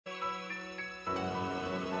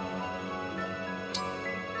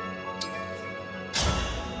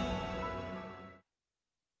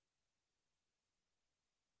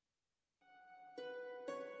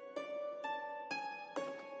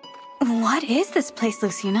What is this place,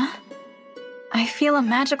 Lucina? I feel a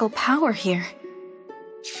magical power here.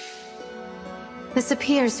 This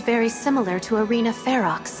appears very similar to Arena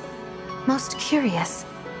Ferox. Most curious.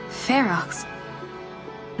 Ferox?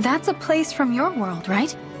 That's a place from your world,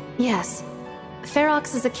 right? Yes.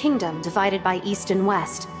 Ferox is a kingdom divided by east and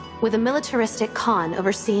west, with a militaristic Khan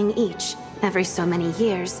overseeing each. Every so many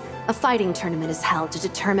years, a fighting tournament is held to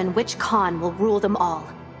determine which Khan will rule them all.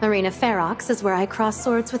 Arena Ferox is where I cross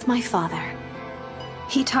swords with my father.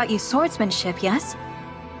 He taught you swordsmanship, yes?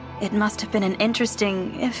 It must have been an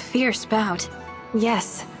interesting, if fierce bout.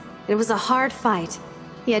 Yes, it was a hard fight.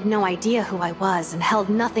 He had no idea who I was and held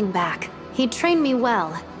nothing back. He'd trained me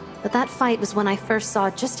well, but that fight was when I first saw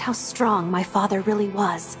just how strong my father really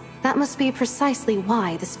was. That must be precisely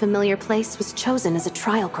why this familiar place was chosen as a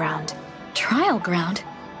trial ground. Trial ground?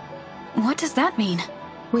 What does that mean?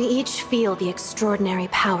 We each feel the extraordinary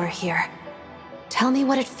power here. Tell me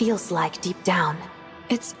what it feels like deep down.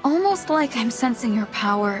 It's almost like I'm sensing your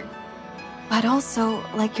power, but also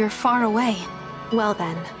like you're far away. Well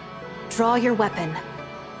then, draw your weapon.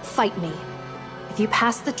 Fight me. If you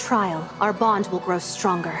pass the trial, our bond will grow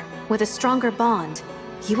stronger. With a stronger bond,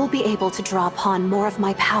 you will be able to draw upon more of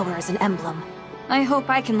my power as an emblem. I hope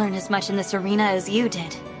I can learn as much in this arena as you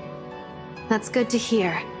did. That's good to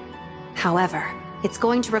hear. However, it's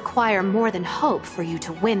going to require more than hope for you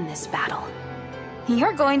to win this battle.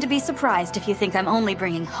 You're going to be surprised if you think I'm only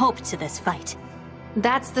bringing hope to this fight.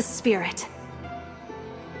 That's the spirit.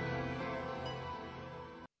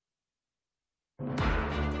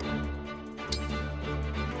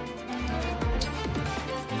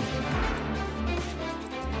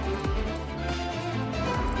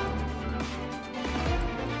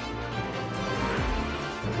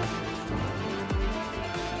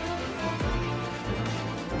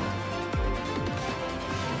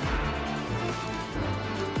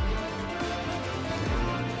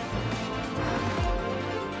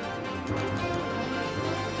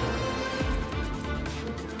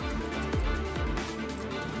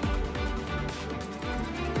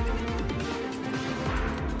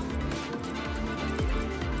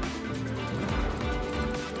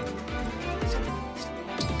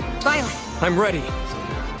 Byleth! I'm ready.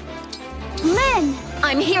 Lynn!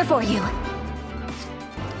 I'm here for you.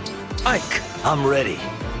 Ike! I'm ready.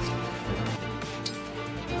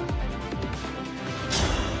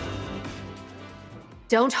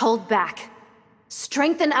 Don't hold back.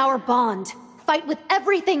 Strengthen our bond. Fight with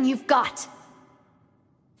everything you've got.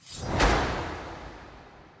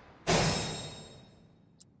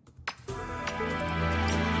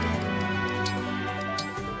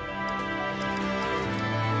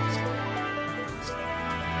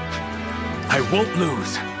 I won't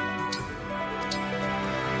lose.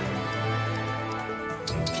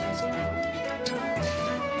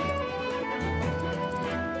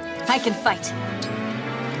 I can fight.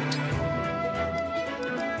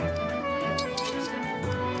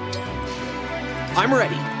 I'm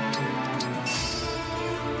ready.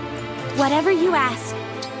 Whatever you ask.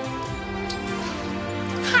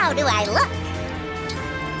 How do I look?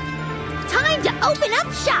 Time to open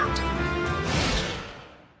up shop!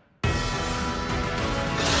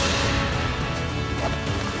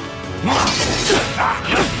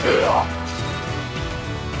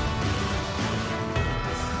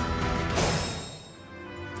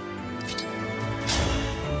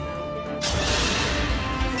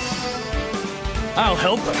 I'll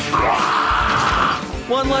help.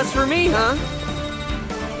 One less for me, huh?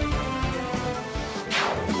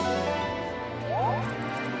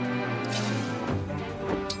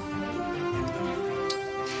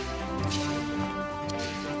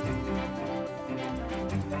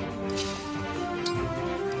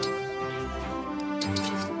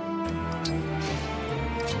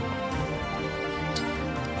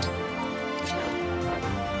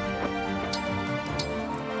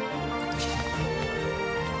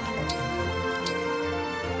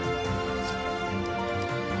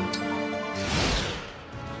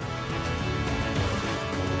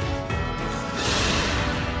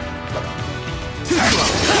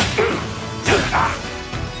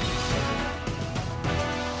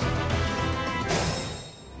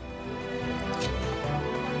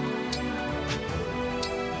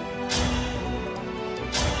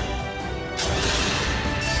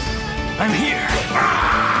 I'm here!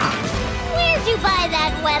 Where'd you buy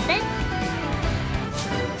that weapon?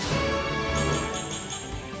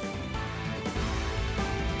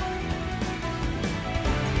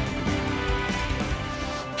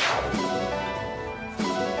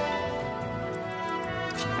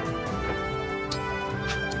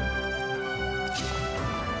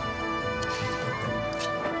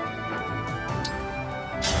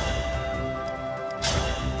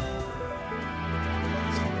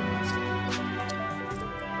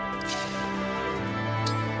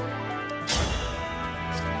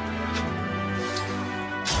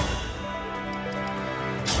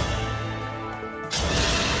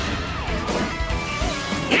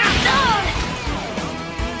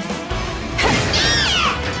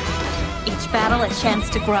 battle a chance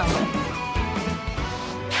to grow.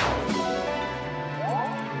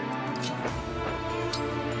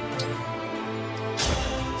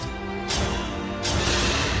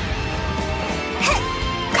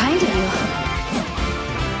 Kind of you.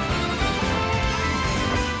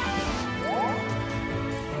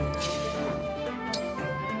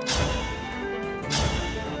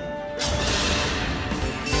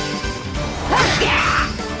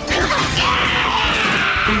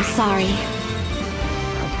 I'm sorry.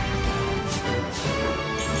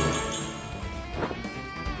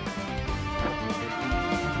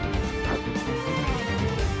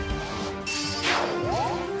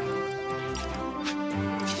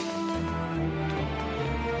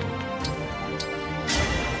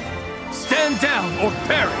 Stand down or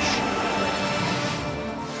perish!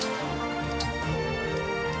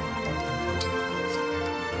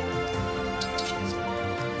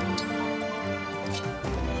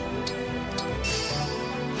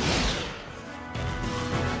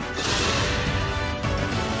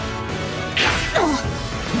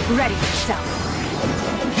 Ready yourself.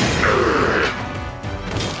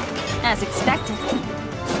 As expected.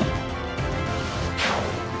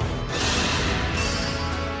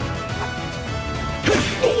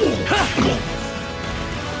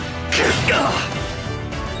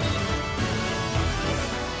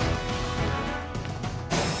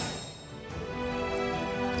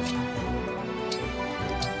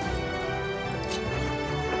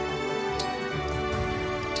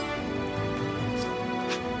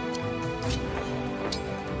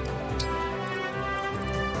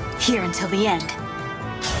 Here until the end.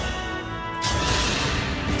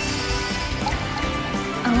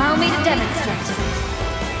 Allow me to demonstrate.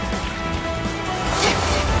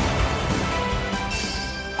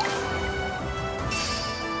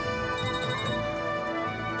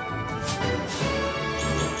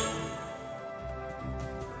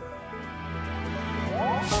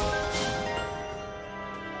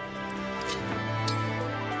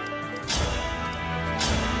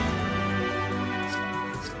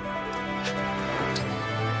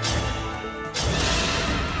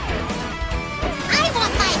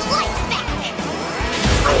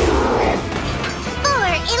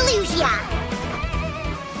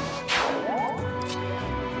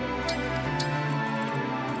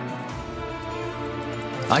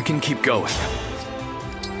 I can keep going.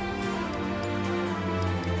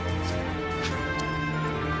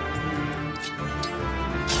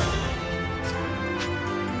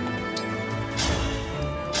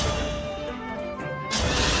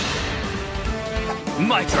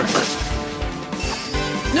 My turn.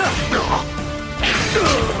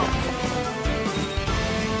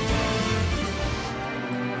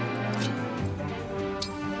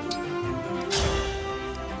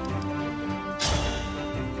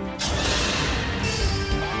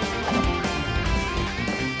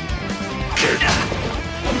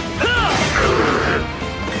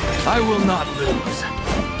 I will not lose.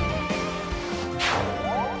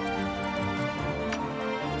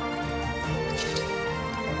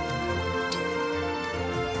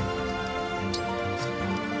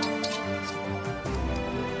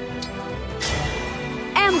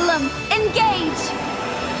 Emblem, engage!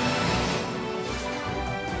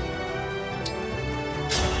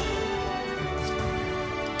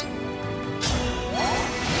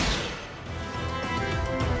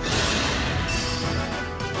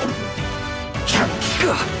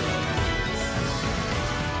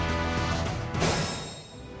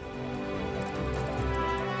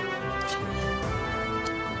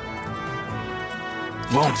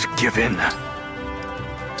 Won't give in.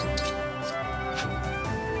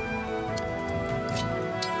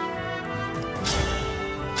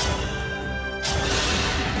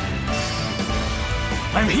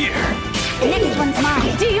 I'm here. Next one's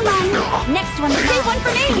mine. Do you mind? Next one's mine. Save one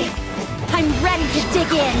for me! I'm ready to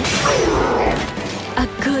dig in. A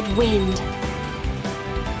good wind.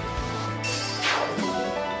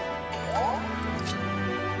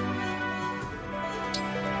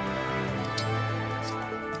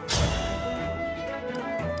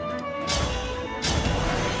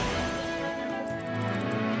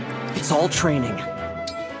 It's all training.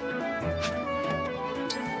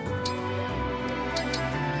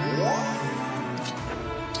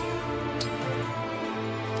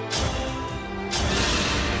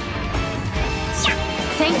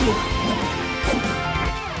 Thank you.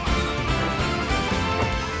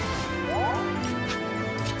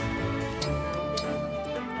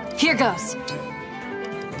 Here goes.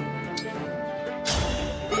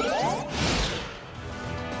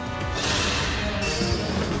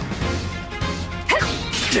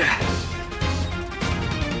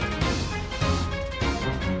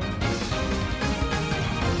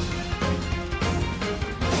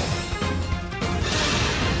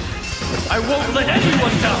 I won't let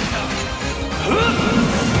anyone down!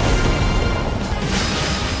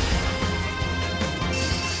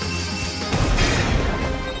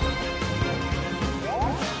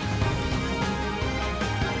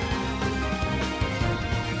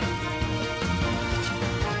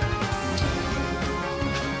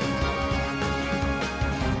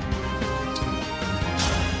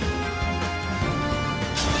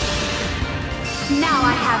 Now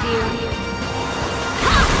I have you.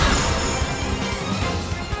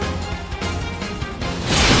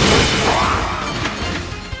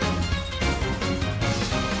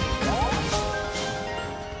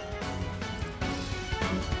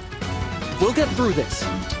 We'll get through this.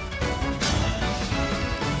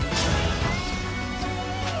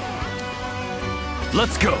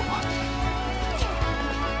 Let's go!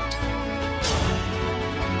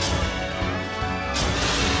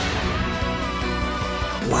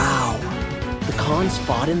 Wow. The Khans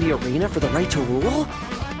fought in the arena for the right to rule?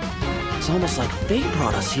 It's almost like fate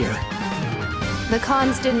brought us here. The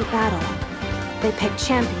Khans didn't battle. They picked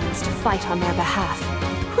champions to fight on their behalf.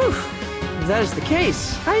 Whew. If that is the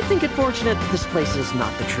case, I think it fortunate that this place is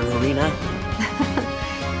not the true arena.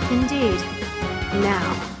 Indeed.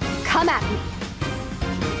 Now, come at me.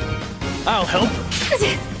 I'll help!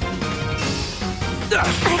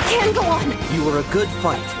 I can't go on. You were a good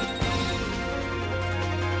fight.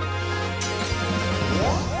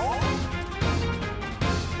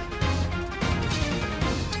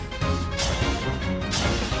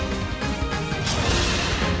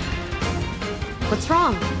 What's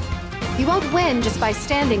wrong? You won't win just by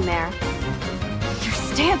standing there. Your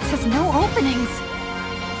stance has no openings.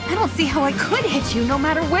 I don't see how I could hit you no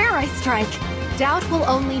matter where I strike. Doubt will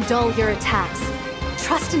only dull your attacks.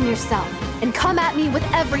 Trust in yourself, and come at me with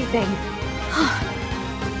everything.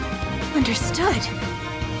 Understood.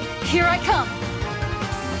 Here I come.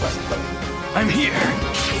 I'm here!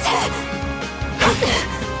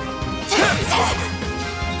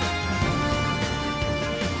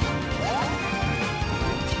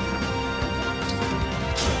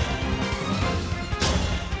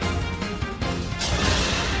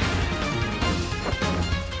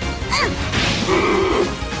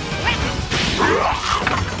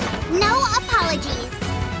 No apologies.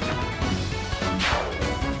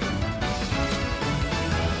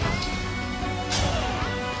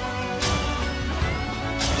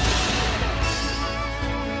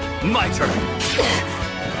 My turn!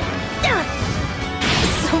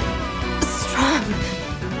 So strong.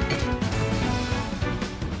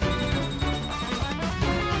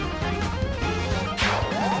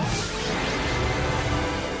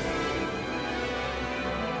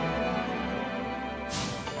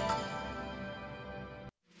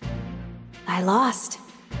 I lost.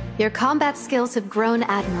 Your combat skills have grown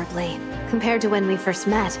admirably. Compared to when we first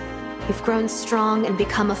met, you've grown strong and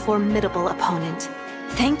become a formidable opponent.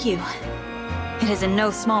 Thank you. It is in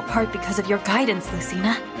no small part because of your guidance,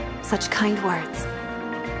 Lucina. Such kind words.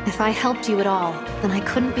 If I helped you at all, then I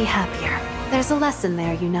couldn't be happier. There's a lesson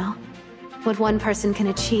there, you know. What one person can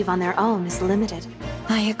achieve on their own is limited.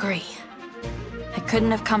 I agree. I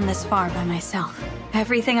couldn't have come this far by myself.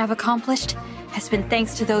 Everything I've accomplished has been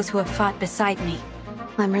thanks to those who have fought beside me.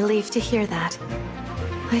 I'm relieved to hear that.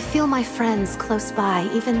 I feel my friends close by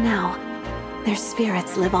even now. Their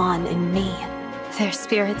spirits live on in me. Their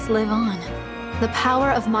spirits live on. The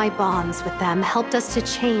power of my bonds with them helped us to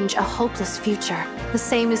change a hopeless future, the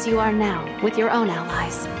same as you are now, with your own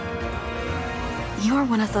allies. You're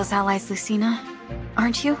one of those allies, Lucina,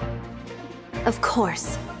 aren't you? Of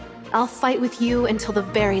course. I'll fight with you until the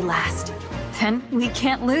very last. Then we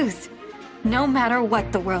can't lose. No matter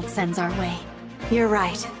what the world sends our way. You're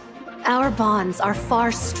right. Our bonds are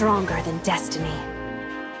far stronger than destiny.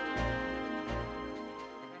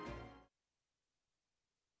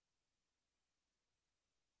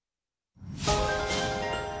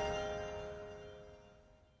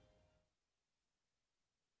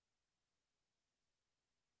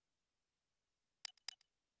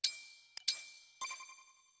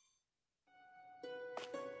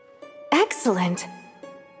 Excellent.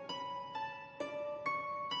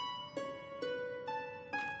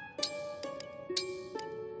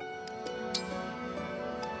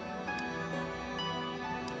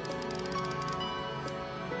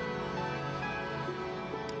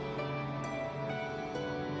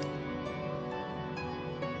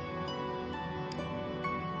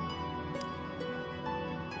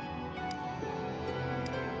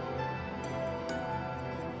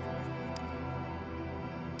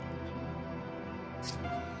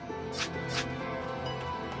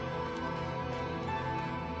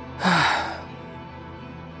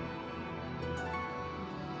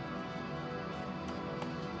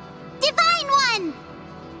 Divine one!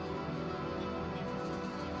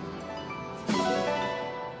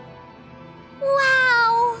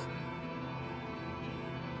 Wow!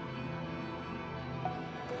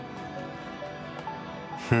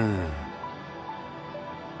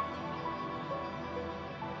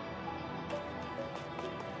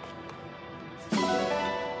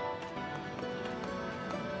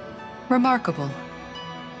 Remarkable.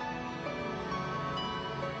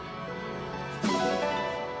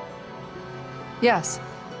 Yes.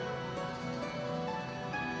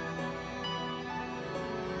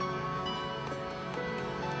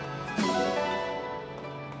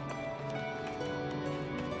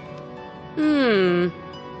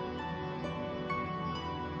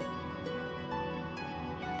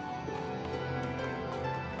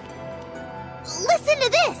 Listen to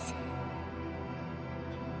this!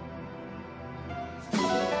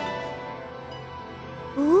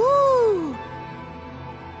 Ooh!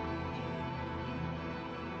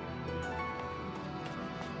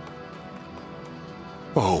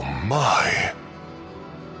 Oh my.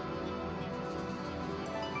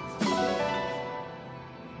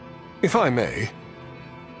 If I may.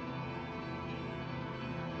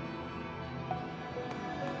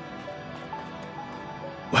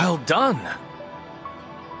 Well done.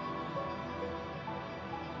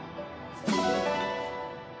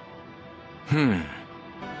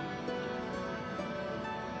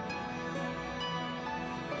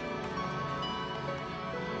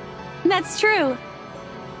 That's true.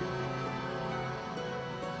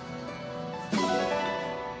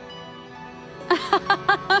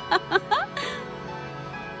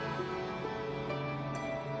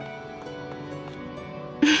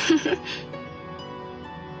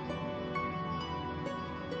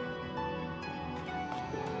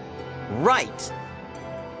 Right!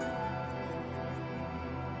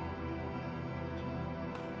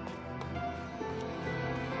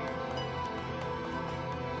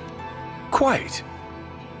 Quite.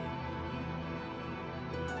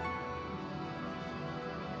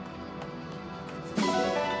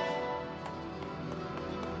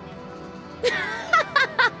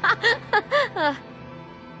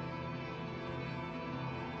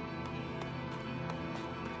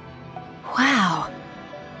 Wow.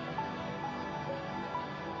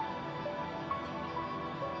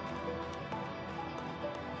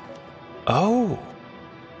 Oh.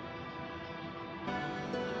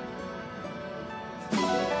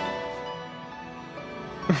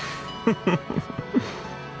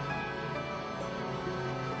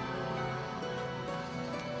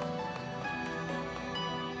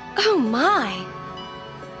 Oh my!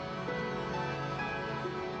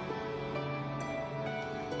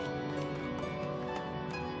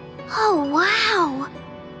 Oh, wow!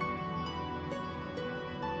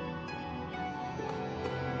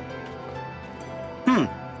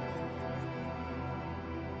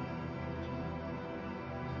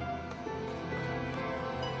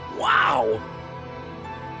 Wow.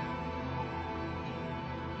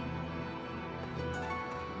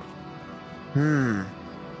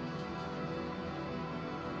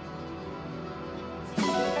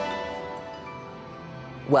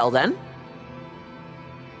 Well then.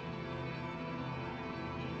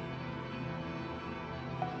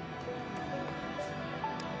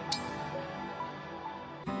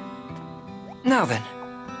 Now then.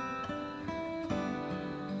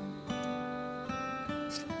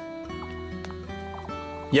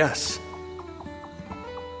 Yes.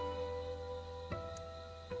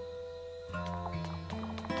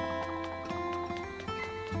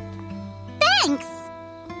 Thanks!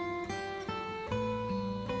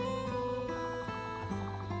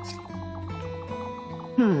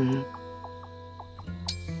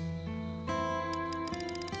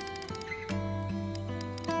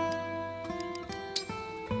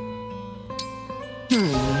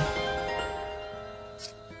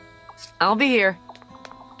 I'll be here.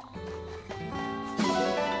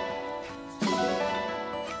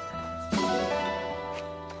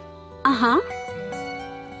 Uh-huh.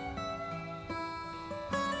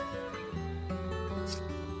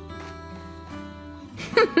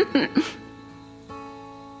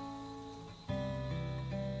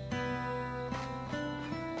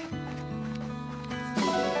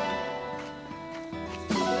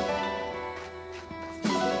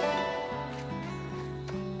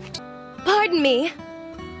 Pardon me.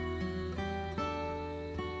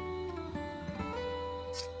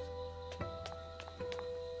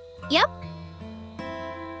 Yep.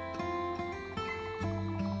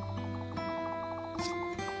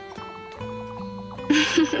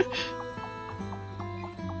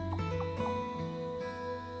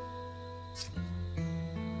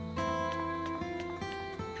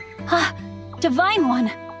 Divine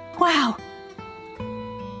One. Wow.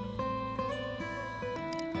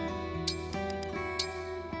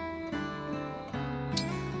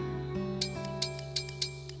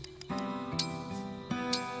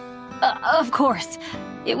 Of course.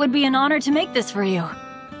 It would be an honor to make this for you.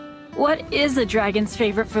 What is a dragon's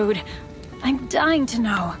favorite food? I'm dying to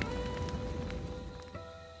know.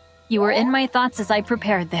 You were in my thoughts as I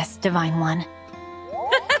prepared this, Divine One.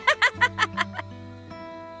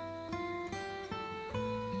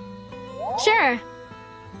 Sure.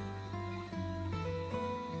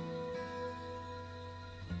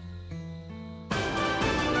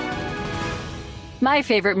 My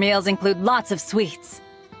favorite meals include lots of sweets.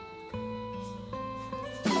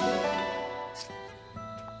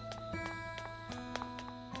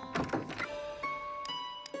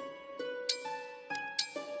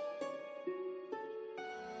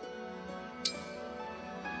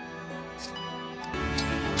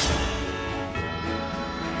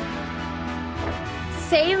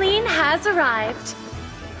 Saline has arrived.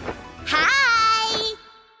 Hi!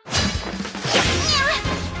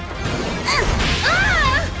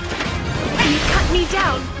 You cut me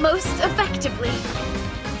down most effectively.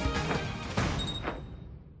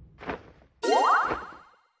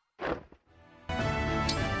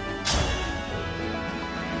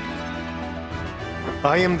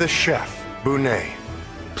 I am the chef, Bunet.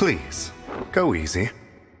 Please, go easy.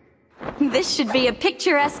 This should be a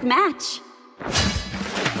picturesque match.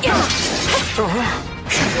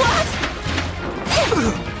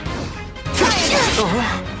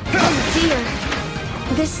 Oh dear.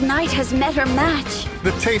 This knight has met her match.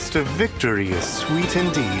 The taste of victory is sweet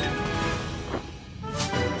indeed.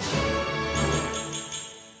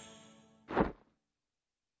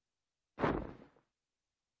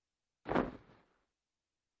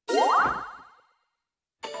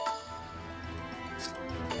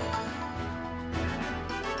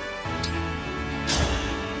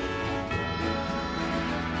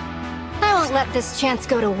 I won't let this chance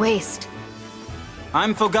go to waste.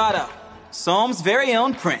 I'm Fogado, Psalm's very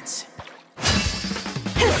own prince.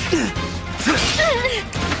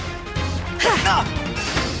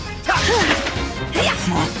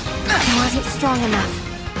 I wasn't strong enough.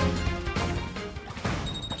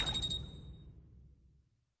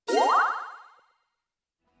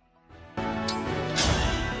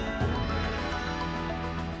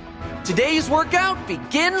 Today's workout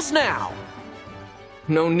begins now.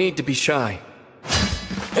 No need to be shy.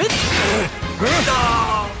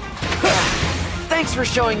 Thanks for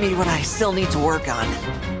showing me what I still need to work on.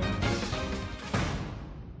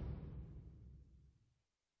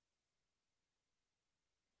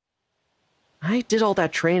 I did all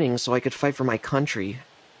that training so I could fight for my country,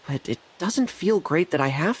 but it doesn't feel great that I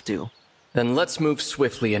have to. Then let's move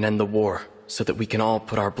swiftly and end the war, so that we can all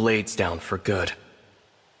put our blades down for good.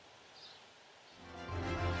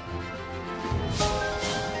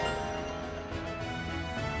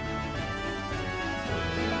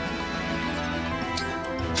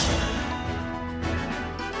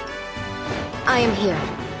 I am here.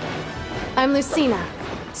 I'm Lucina.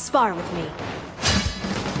 Spar with me.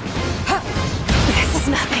 This is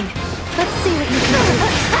nothing. Let's see what you can do.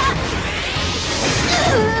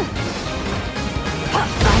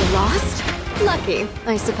 I lost? Lucky,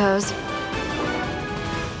 I suppose.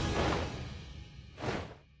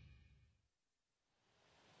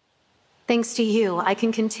 Thanks to you, I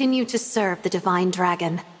can continue to serve the Divine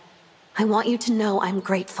Dragon. I want you to know I'm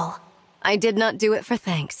grateful. I did not do it for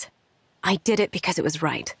thanks. I did it because it was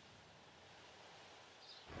right.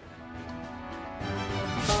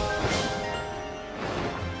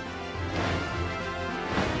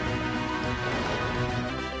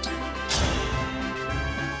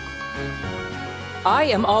 I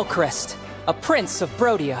am Alcrest, a prince of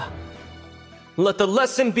Brodia. Let the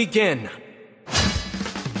lesson begin!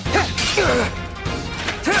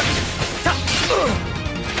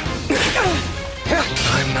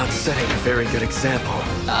 I'm not setting a very good example.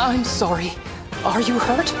 I'm sorry. Are you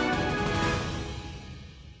hurt?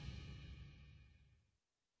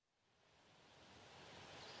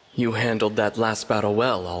 You handled that last battle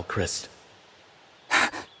well, Alcrest.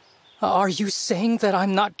 Are you saying that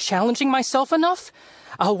I'm not challenging myself enough?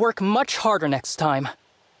 I'll work much harder next time.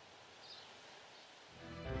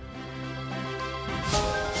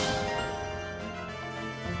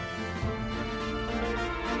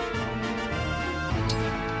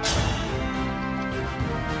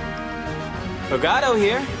 Fogado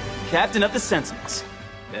here, captain of the Sentinels.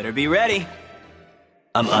 Better be ready.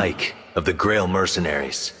 I'm Ike, of the Grail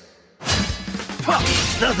Mercenaries.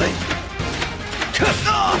 Nothing!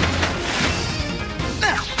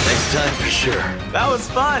 Next time for sure. That was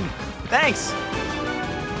fun. Thanks.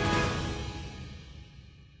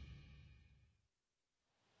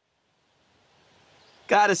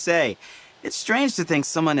 Gotta say, it's strange to think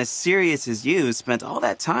someone as serious as you spent all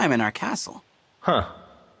that time in our castle. Huh.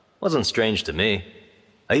 Wasn't strange to me.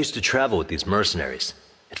 I used to travel with these mercenaries.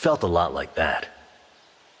 It felt a lot like that.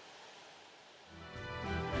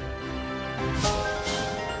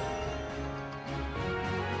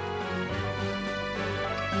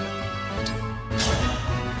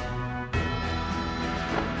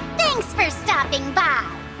 Thanks for stopping by.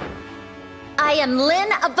 I am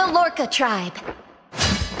Lyn of the Lorca tribe.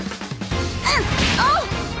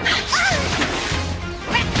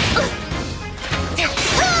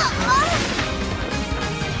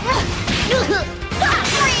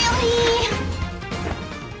 Really?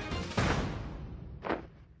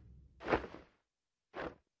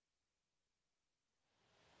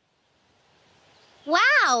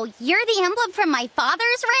 Wow, you're the emblem from my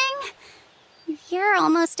father's ring? You're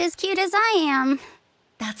almost as cute as I am.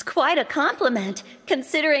 That's quite a compliment,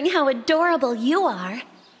 considering how adorable you are.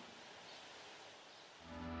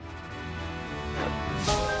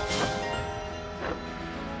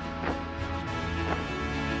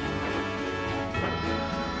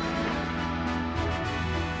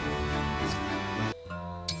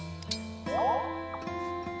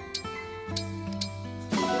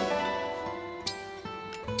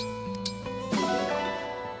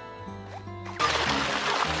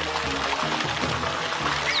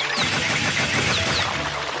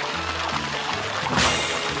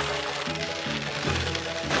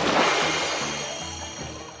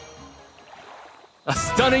 A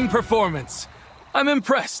stunning performance. I'm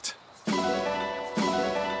impressed.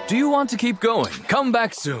 Do you want to keep going? Come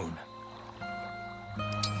back soon.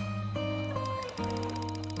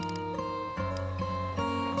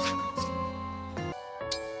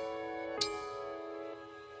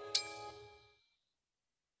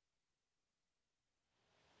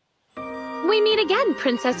 We meet again,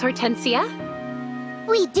 Princess Hortensia.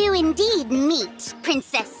 We do indeed meet,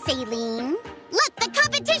 Princess Saline. Let the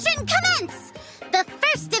competition commence! The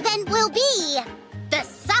first event will be the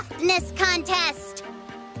softness contest.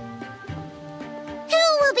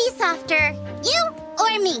 Who will be softer, you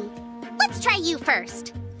or me? Let's try you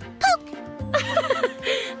first. Poke!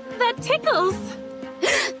 That tickles.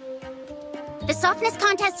 The softness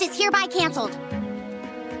contest is hereby canceled.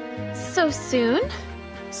 So soon?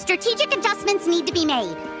 Strategic adjustments need to be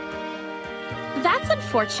made. That's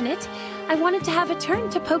unfortunate. I wanted to have a turn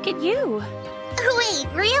to poke at you. Wait,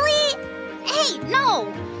 really? Hey,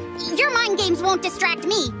 no! Your mind games won't distract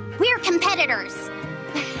me. We're competitors.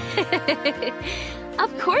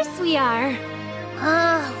 Of course we are.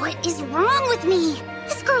 What is wrong with me?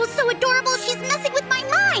 This girl's so adorable, she's messing with my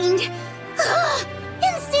mind.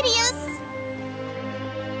 Insidious.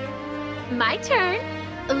 My turn.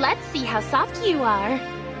 Let's see how soft you are.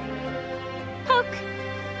 Poke.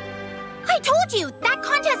 I told you, that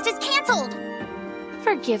contest is canceled.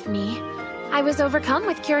 Forgive me. I was overcome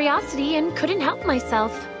with curiosity and couldn't help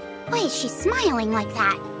myself. Why is she smiling like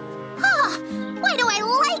that? Why do I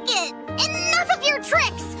like it? Enough of your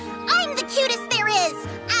tricks! I'm the cutest there is!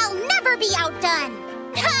 I'll never be outdone!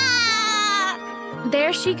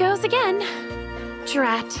 There she goes again.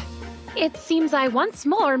 Drat. It seems I once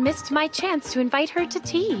more missed my chance to invite her to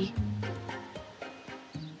tea.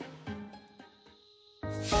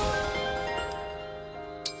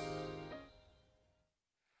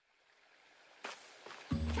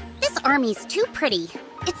 This army's too pretty.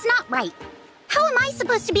 It's not right. How am I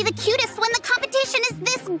supposed to be the cutest when the competition is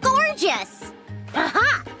this gorgeous?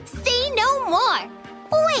 Aha! Say no more!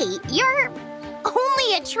 Wait, you're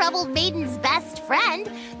only a troubled maiden's best friend,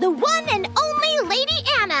 the one and only Lady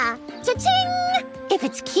Anna! Cha-ching! If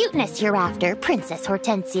it's cuteness you're after, Princess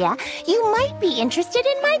Hortensia, you might be interested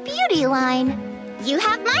in my beauty line. You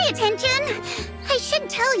have my attention! I should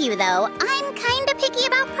tell you, though, I'm kinda picky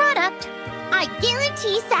about product. I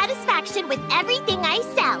guarantee satisfaction with everything I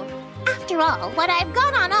sell. After all, what I've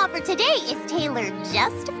got on offer today is tailored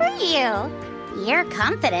just for you. You're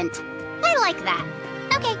confident. I like that.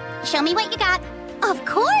 Okay, show me what you got. Of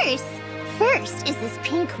course! First is this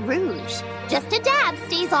pink rouge. Just a dab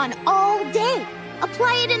stays on all day.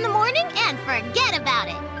 Apply it in the morning and forget about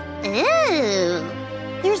it.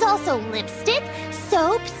 Ooh. There's also lipstick,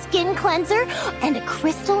 soap, skin cleanser, and a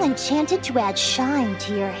crystal enchanted to add shine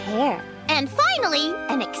to your hair. And finally,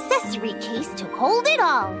 an accessory case to hold it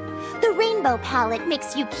all. The rainbow palette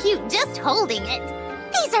makes you cute just holding it.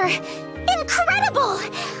 These are incredible!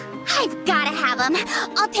 I've gotta have them.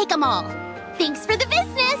 I'll take them all. Thanks for the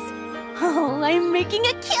business. Oh, I'm making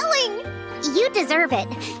a killing. You deserve it.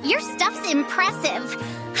 Your stuff's impressive.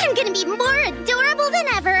 I'm gonna be more adorable than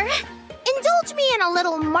ever. Indulge me in a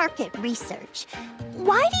little market research.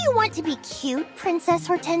 Why do you want to be cute, Princess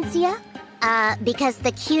Hortensia? Because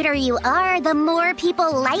the cuter you are, the more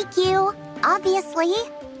people like you. Obviously.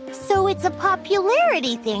 So it's a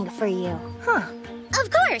popularity thing for you, huh? Of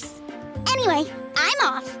course. Anyway,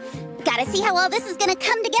 I'm off. Gotta see how all this is gonna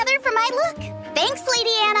come together for my look. Thanks, Lady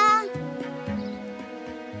Anna.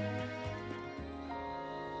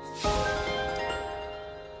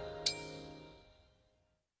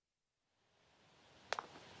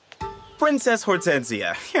 Princess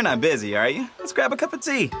Hortensia, you're not busy, are you? Let's grab a cup of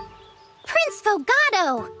tea. Prince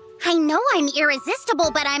Fogado! I know I'm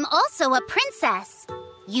irresistible, but I'm also a princess.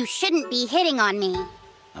 You shouldn't be hitting on me.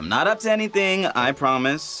 I'm not up to anything, I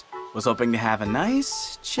promise. Was hoping to have a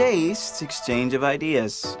nice, chaste exchange of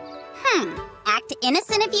ideas. Act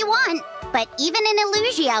innocent if you want, but even in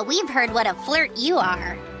Illusia, we've heard what a flirt you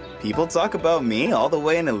are. People talk about me all the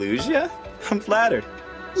way in Illusia? I'm flattered.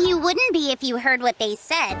 You wouldn't be if you heard what they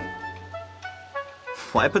said.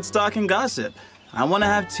 Why put stock in gossip? I want to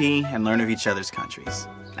have tea and learn of each other's countries.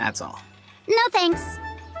 That's all. No thanks.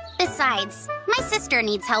 Besides, my sister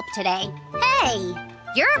needs help today. Hey,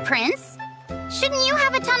 you're a prince. Shouldn't you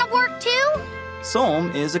have a ton of work too?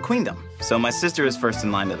 Solm is a queendom, so my sister is first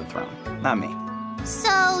in line to the throne, not me.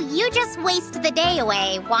 So you just waste the day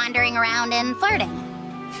away wandering around and flirting?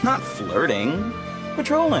 Not flirting,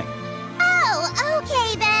 patrolling. Oh,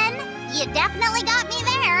 okay then. You definitely got me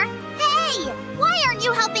there. Hey, why aren't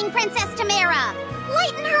you helping Princess Tamara?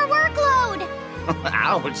 Lighten her workload.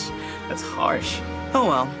 Ouch, that's harsh. Oh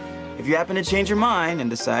well, if you happen to change your mind and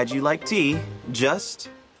decide you like tea, just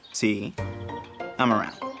tea, I'm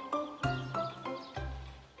around.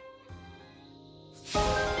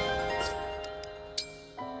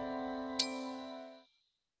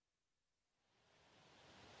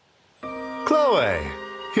 Chloe,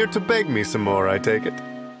 here to beg me some more, I take it?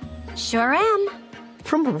 Sure am.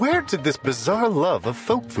 From where did this bizarre love of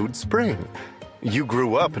folk food spring? You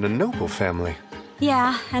grew up in a noble family.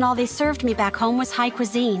 Yeah, and all they served me back home was high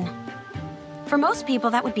cuisine. For most people,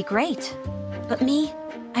 that would be great. But me,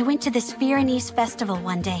 I went to this Viennese festival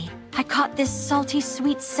one day. I caught this salty,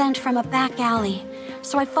 sweet scent from a back alley,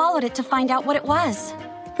 so I followed it to find out what it was.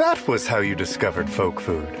 That was how you discovered folk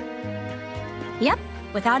food. Yep.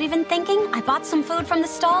 Without even thinking, I bought some food from the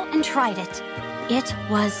stall and tried it. It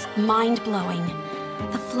was mind-blowing.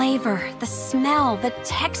 The flavor, the smell, the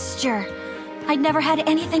texture. I'd never had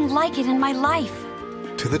anything like it in my life.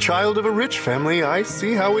 To the child of a rich family, I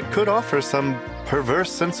see how it could offer some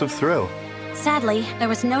perverse sense of thrill. Sadly, there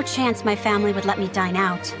was no chance my family would let me dine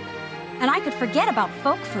out. And I could forget about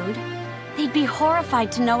folk food. They'd be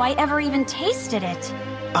horrified to know I ever even tasted it.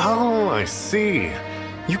 Oh, I see.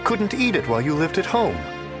 You couldn't eat it while you lived at home.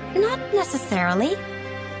 Not necessarily.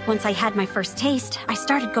 Once I had my first taste, I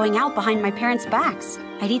started going out behind my parents' backs.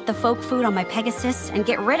 I'd eat the folk food on my Pegasus and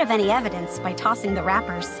get rid of any evidence by tossing the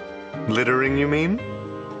wrappers. Littering, you mean?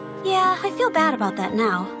 Yeah, I feel bad about that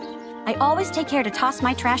now. I always take care to toss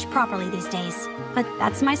my trash properly these days. But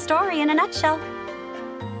that's my story in a nutshell.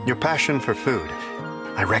 Your passion for food.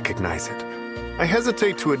 I recognize it. I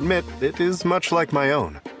hesitate to admit it is much like my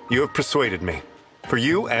own. You have persuaded me. For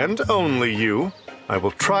you, and only you, I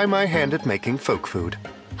will try my hand at making folk food.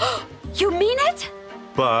 You mean it?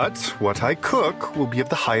 But what I cook will be of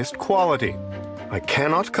the highest quality. I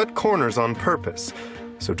cannot cut corners on purpose,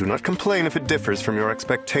 so do not complain if it differs from your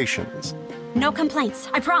expectations. No complaints,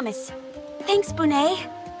 I promise. Thanks, Bonet.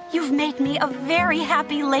 You've made me a very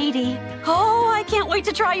happy lady. Oh, I can't wait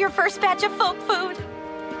to try your first batch of folk food.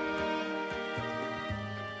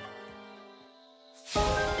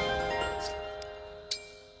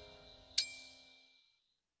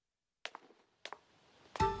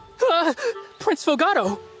 Prince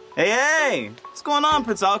Fogado! Hey! What's going on,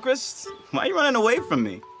 Prince Alchrist? Why are you running away from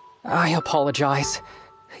me? I apologize.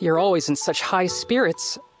 You're always in such high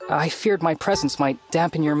spirits. I feared my presence might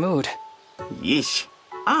dampen your mood. Yeesh.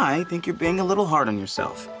 I think you're being a little hard on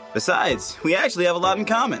yourself. Besides, we actually have a lot in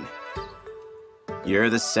common. You're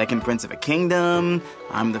the second prince of a kingdom.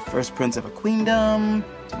 I'm the first prince of a queendom.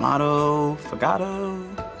 Tomato, Fogado.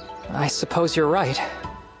 I suppose you're right.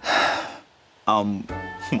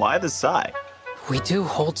 Why the sigh? We do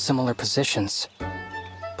hold similar positions.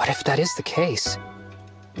 But if that is the case,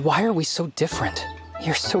 why are we so different?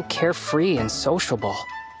 You're so carefree and sociable.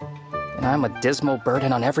 And I'm a dismal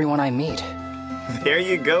burden on everyone I meet. There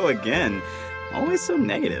you go again. Always so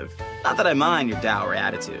negative. Not that I mind your dour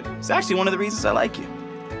attitude. It's actually one of the reasons I like you.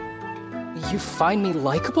 You find me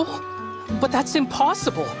likable? But that's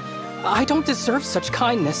impossible. I don't deserve such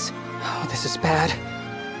kindness. Oh, this is bad.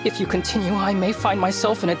 If you continue, I may find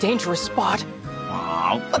myself in a dangerous spot.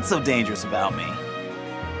 Aw, what's so dangerous about me?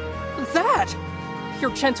 That!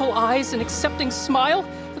 Your gentle eyes and accepting smile?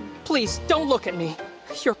 Please, don't look at me.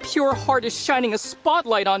 Your pure heart is shining a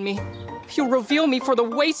spotlight on me. You reveal me for the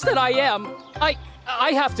waste that I am.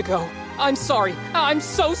 I have to go. I'm sorry. I'm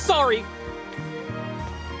so sorry.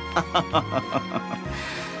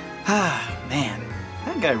 Ah, man.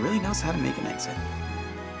 That guy really knows how to make an exit.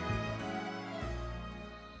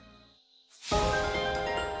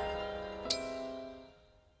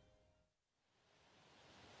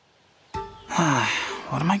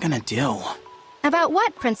 What am I gonna do? About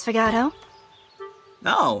what, Prince Figado?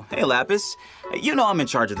 Oh, hey Lapis. You know I'm in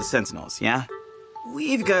charge of the Sentinels, yeah?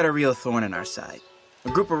 We've got a real thorn in our side. A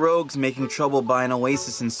group of rogues making trouble by an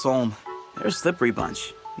oasis in Solm. They're a slippery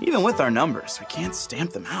bunch. Even with our numbers, we can't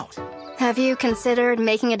stamp them out. Have you considered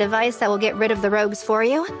making a device that will get rid of the rogues for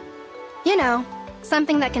you? You know,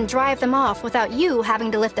 something that can drive them off without you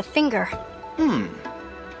having to lift a finger.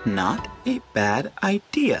 Not a bad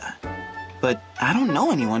idea. But I don't know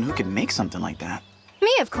anyone who could make something like that.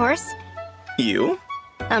 Me, of course. You?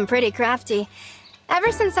 I'm pretty crafty.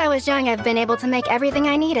 Ever since I was young, I've been able to make everything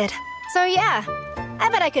I needed. So yeah, I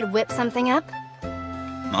bet I could whip something up.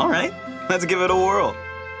 All right, let's give it a whirl.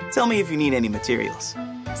 Tell me if you need any materials.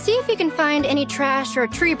 See if you can find any trash or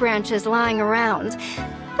tree branches lying around.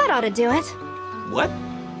 That ought to do it. What?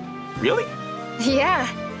 Really? Yeah.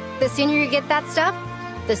 The sooner you get that stuff,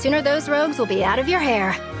 the sooner those rogues will be out of your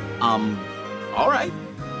hair. All right.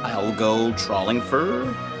 I'll go trawling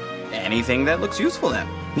for anything that looks useful then.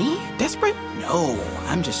 Me? Desperate? No,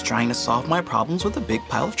 I'm just trying to solve my problems with a big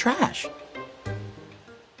pile of trash.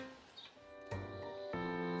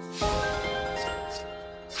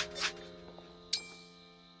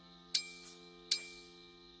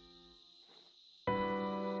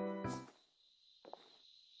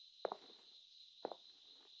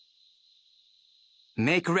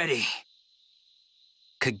 Make ready.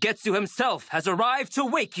 Kagetsu himself has arrived to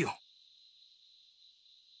wake you.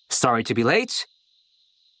 Sorry to be late.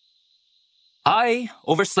 I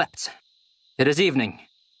overslept. It is evening.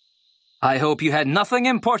 I hope you had nothing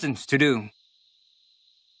important to do.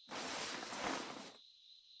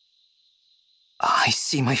 I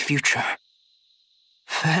see my future.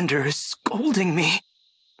 Vander is scolding me.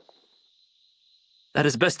 That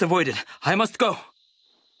is best avoided. I must go.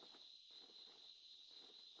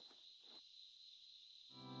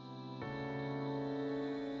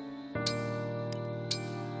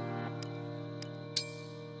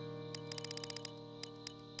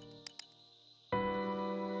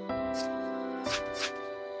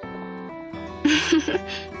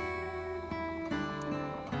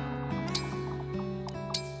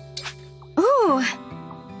 Ooh.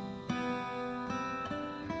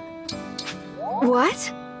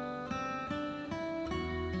 What?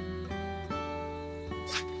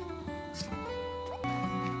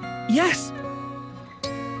 Yes!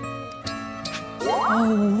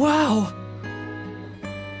 Oh, wow!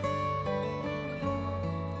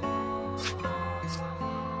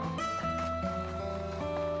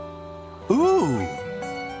 Ooh!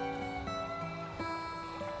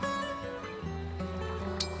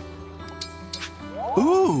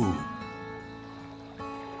 Ooh!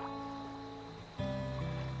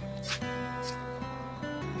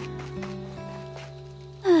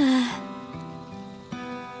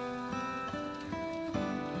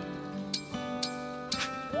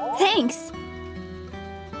 Thanks.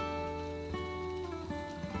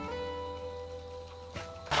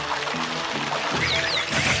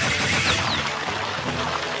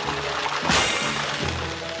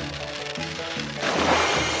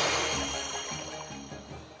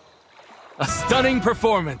 A stunning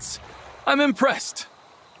performance. I'm impressed.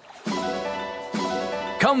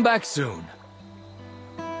 Come back soon.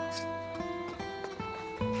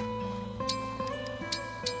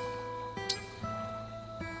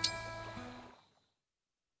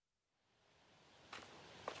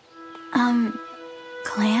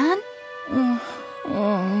 Clan?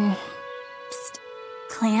 Psst.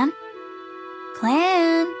 Clan?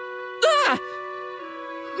 Clan? Ah!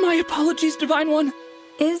 My apologies, Divine One.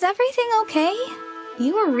 Is everything okay?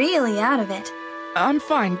 You were really out of it. I'm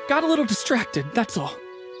fine. Got a little distracted, that's all.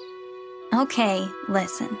 Okay,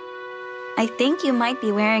 listen. I think you might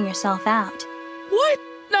be wearing yourself out. What?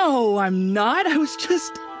 No, I'm not. I was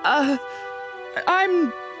just,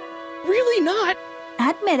 I'm really not.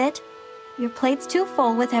 Admit it. Your plate's too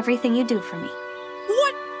full with everything you do for me.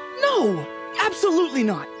 What? No, absolutely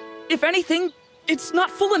not. If anything, it's not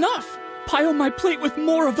full enough. Pile my plate with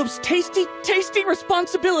more of those tasty, tasty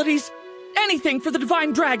responsibilities. Anything for the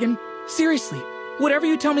Divine Dragon. Seriously, whatever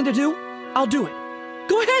you tell me to do, I'll do it.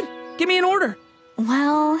 Go ahead, give me an order.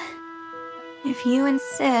 Well, if you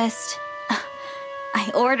insist,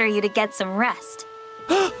 I order you to get some rest.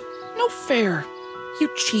 No fair. You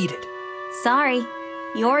cheated. Sorry,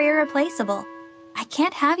 you're irreplaceable. I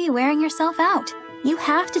can't have you wearing yourself out. You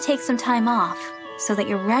have to take some time off, so that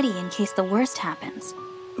you're ready in case the worst happens.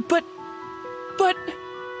 But...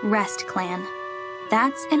 Rest, Clan.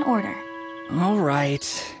 That's an order. All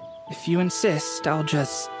right. If you insist, I'll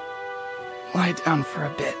just lie down for a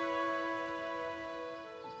bit.